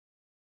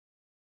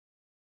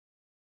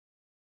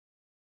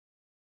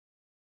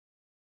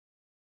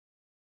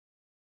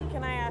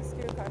Can I ask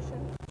you a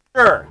question?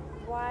 Sure.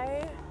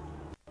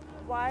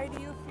 Why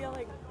do you feel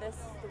like this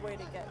is the way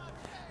to get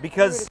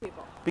Because through to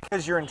people?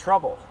 because you're in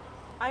trouble.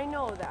 I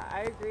know that.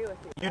 I agree with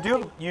you. You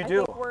do. You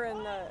do. I think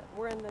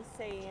we're in the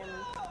same.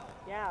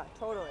 Yeah,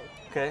 totally.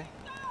 Okay.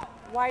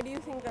 Why do you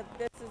think that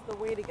this is the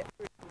way to get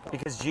through to people?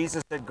 Because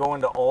Jesus said, "Go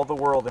into all the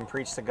world and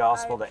preach the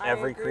gospel to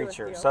every agree with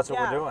creature." you. So that's what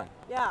we're doing.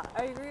 Yeah,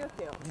 I agree with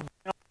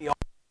you.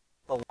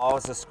 The law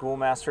is a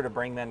schoolmaster to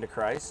bring men to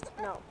Christ.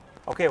 No.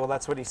 Okay, well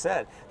that's what he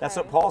said. That's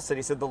what Paul said.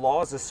 He said the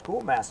law is a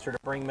schoolmaster to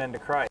bring men to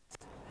Christ.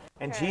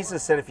 And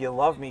Jesus said, if you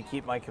love me,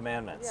 keep my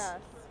commandments. Yes.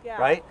 Yeah.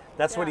 Right?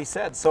 That's what he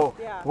said. So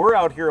we're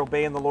out here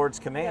obeying the Lord's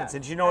commands.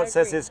 And did you know it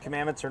says his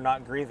commandments are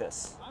not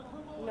grievous?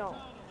 No.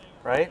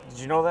 Right? Did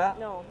you know that?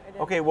 No, I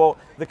didn't. Okay, well,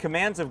 the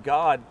commands of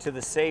God to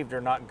the saved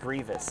are not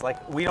grievous.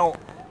 Like we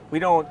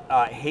don't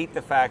hate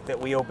the fact that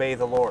we obey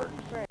the Lord.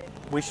 Right.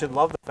 We should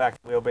love the fact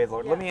that we obey the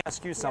Lord. Let me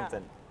ask you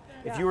something.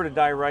 If you were to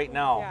die right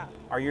now,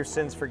 are your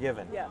sins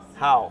forgiven? Yes.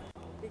 How?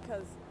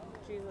 Because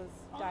Jesus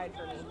died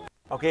for me.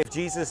 Okay, if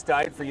Jesus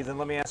died for you, then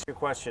let me ask you a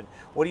question.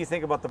 What do you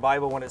think about the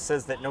Bible when it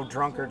says that no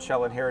drunkard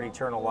shall inherit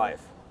eternal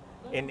life?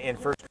 In 1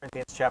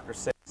 Corinthians chapter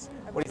 6.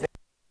 What do you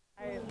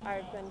think?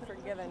 I've been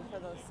forgiven for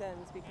those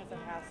sins because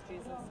I asked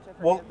Jesus to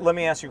forgive Well, let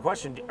me ask you a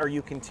question. Are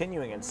you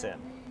continuing in sin?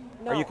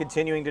 No. Are you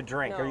continuing to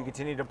drink? No. Are you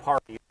continuing to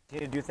party? Are you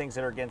continuing to do things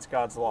that are against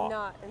God's law?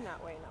 Not in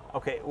that way, no.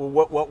 Okay, well,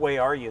 what way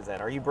are you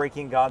then? Are you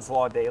breaking God's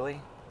law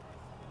daily?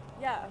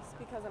 Yes,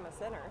 because I'm a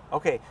sinner.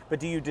 Okay, but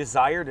do you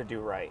desire to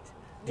do right?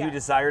 Do you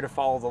desire to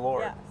follow the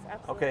Lord? Yes,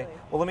 absolutely. Okay,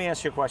 well, let me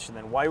ask you a question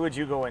then. Why would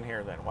you go in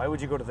here then? Why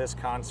would you go to this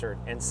concert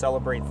and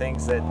celebrate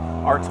things that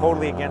are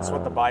totally against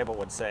what the Bible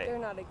would say? They're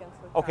not against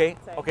what Okay, God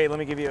would say. okay, let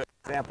me give you an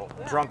example.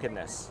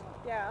 Drunkenness.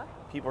 Yeah.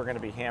 People are going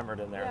to be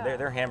hammered in there. Yeah.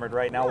 They're hammered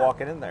right now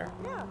walking in there.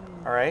 Yeah.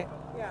 All right?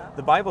 Yeah.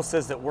 The Bible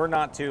says that we're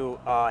not to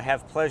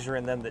have pleasure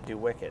in them that do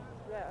wicked.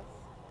 Yes.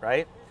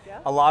 Right? Yeah.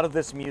 A lot of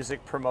this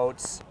music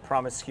promotes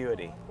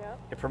promiscuity. Yeah.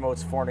 It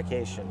promotes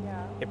fornication.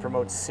 Yeah. It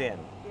promotes sin.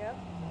 Yep.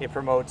 It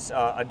promotes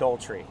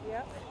adultery.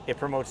 Yep. It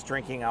promotes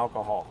drinking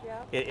alcohol.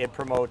 Yep. It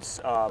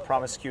promotes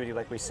promiscuity,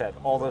 like we said,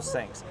 all those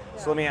things.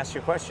 So let me ask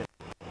you a question.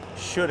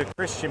 Should a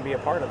Christian be a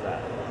part of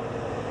that?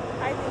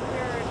 I think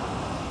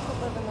we're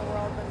to live in the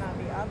world but not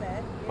be of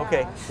it. Yeah.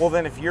 Okay, well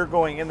then if you're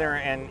going in there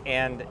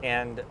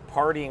and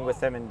partying with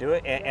them and do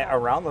it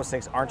around those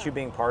things, aren't you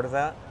being part of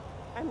that?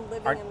 I'm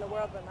living in the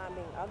world but not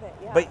being of it,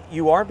 yeah. But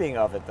you are being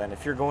of it then.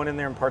 If you're going in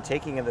there and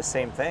partaking in the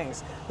same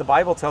things, the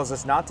Bible tells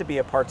us not to be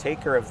a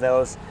partaker of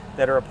those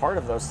that are a part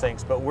of those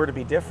things, but we're to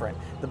be different.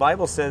 The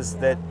Bible says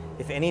that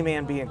if any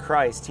man be in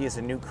Christ, he is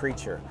a new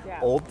creature. Yeah.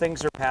 Old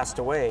things are passed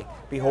away.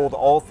 Behold,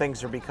 all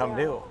things are become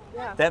new.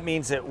 Yeah. That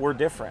means that we're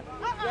different.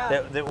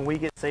 Yeah. That when we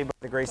get saved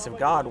by the grace of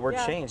God, we're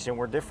changed and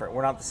we're different.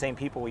 We're not the same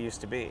people we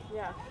used to be.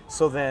 Yeah.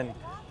 So then,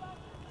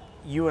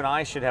 you and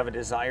I should have a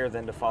desire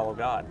then to follow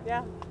God.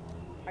 Yeah.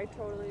 I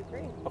totally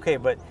agree. Okay,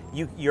 but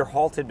you're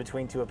halted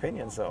between two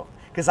opinions though,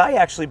 because I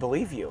actually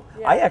believe you.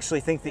 Yeah. I actually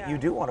think that you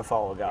do want to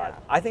follow God.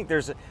 Yeah. I think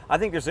there's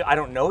I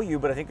don't know you,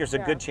 but I think there's a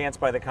good chance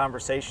by the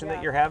conversation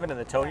that you're having and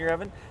the tone you're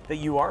having that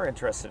you are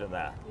interested in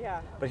that.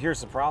 Yeah. But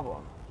here's the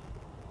problem: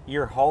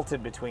 you're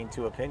halted between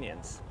two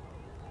opinions.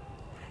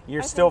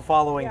 You're still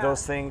following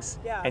those things,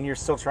 and you're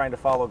still trying to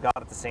follow God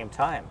at the same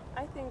time.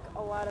 I think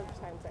a lot of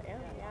times I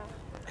am. Yeah.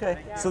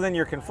 Okay, so then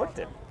you're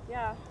conflicted.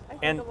 Yeah. I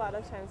think a lot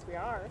of times we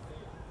are.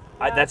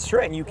 That's true,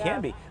 and you can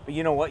be. But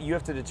you know what? You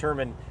have to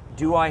determine,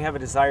 do I have a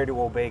desire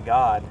to obey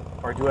God,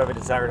 or do I have a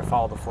desire to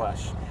follow the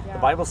flesh? Yeah. The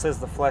Bible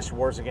says the flesh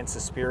wars against the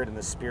spirit and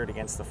the spirit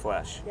against the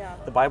flesh. Yeah.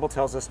 The Bible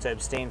tells us to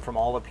abstain from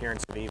all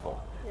appearance of evil.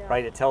 Yeah.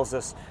 Right? It tells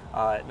us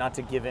not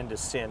to give in to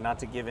sin, not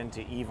to give in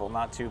to evil,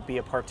 not to be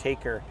a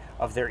partaker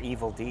of their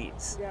evil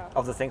deeds,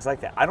 of the things like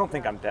that. I don't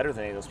think I'm better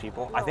than any of those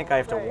people. No, I think I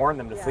have to warn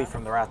them to flee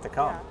from the wrath to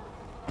come.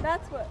 Yeah.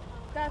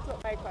 That's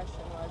what my question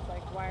was.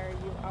 Like, why are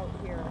you out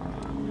here?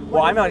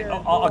 Well,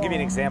 I'll give you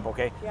an example,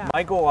 okay? Yeah.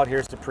 My goal out here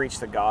is to preach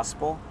the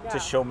gospel, to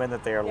show men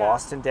that they are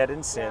lost and dead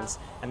in sins,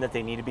 and that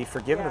they need to be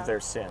forgiven of their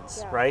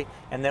sins, right?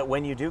 And that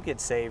when you do get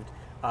saved,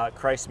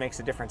 Christ makes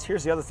a difference.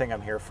 Here's the other thing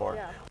I'm here for.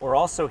 Yeah. We're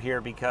also here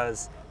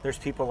because there's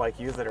people like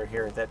you that are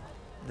here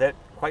that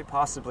quite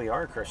possibly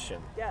are a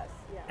Christian. Yes.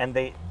 Yeah. And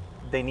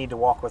they need to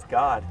walk with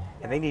God,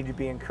 and they need to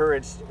be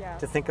encouraged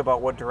to think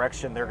about what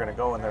direction they're going to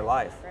go in their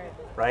life,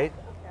 right?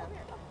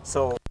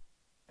 So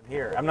I'm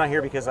here. I'm not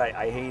here because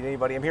I hate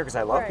anybody. I'm here because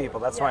I love people.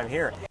 That's why I'm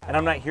here. And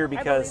I'm not here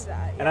because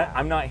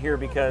I'm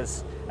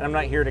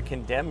not here to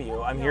condemn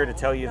you. I'm here to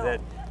tell you that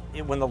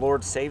when the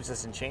Lord saves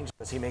us and changes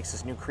us, He makes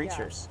us new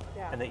creatures,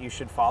 and that you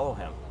should follow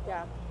Him.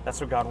 Yeah.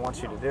 That's what God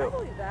wants you to do. I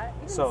believe that.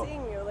 Even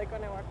seeing you, like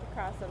when I walked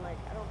across, I'm like,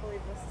 I don't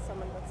believe this is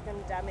someone that's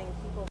condemning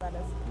people that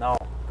is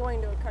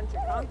going to a country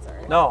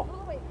concert.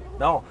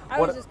 No.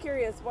 I was just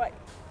curious what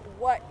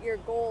your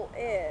goal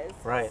is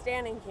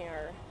standing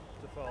here.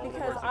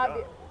 Because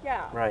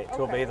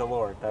to obey the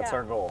Lord. That's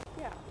our goal.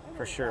 Yeah.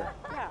 For sure.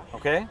 Yeah.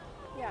 Okay?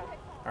 Yeah.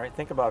 All right,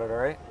 think about it, all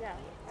right? Yeah.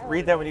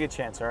 Read that when you get a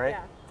chance, all right?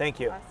 Yeah. Thank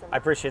you. Awesome. I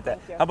appreciate that.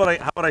 Thank you.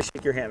 How about I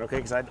shake your hand,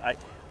 okay? Because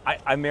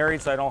I'm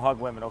married, so I don't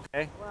hug women,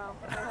 okay? Well,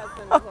 my husband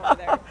husband is over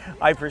there.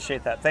 I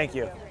appreciate that. Thank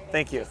you.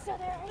 Thank you.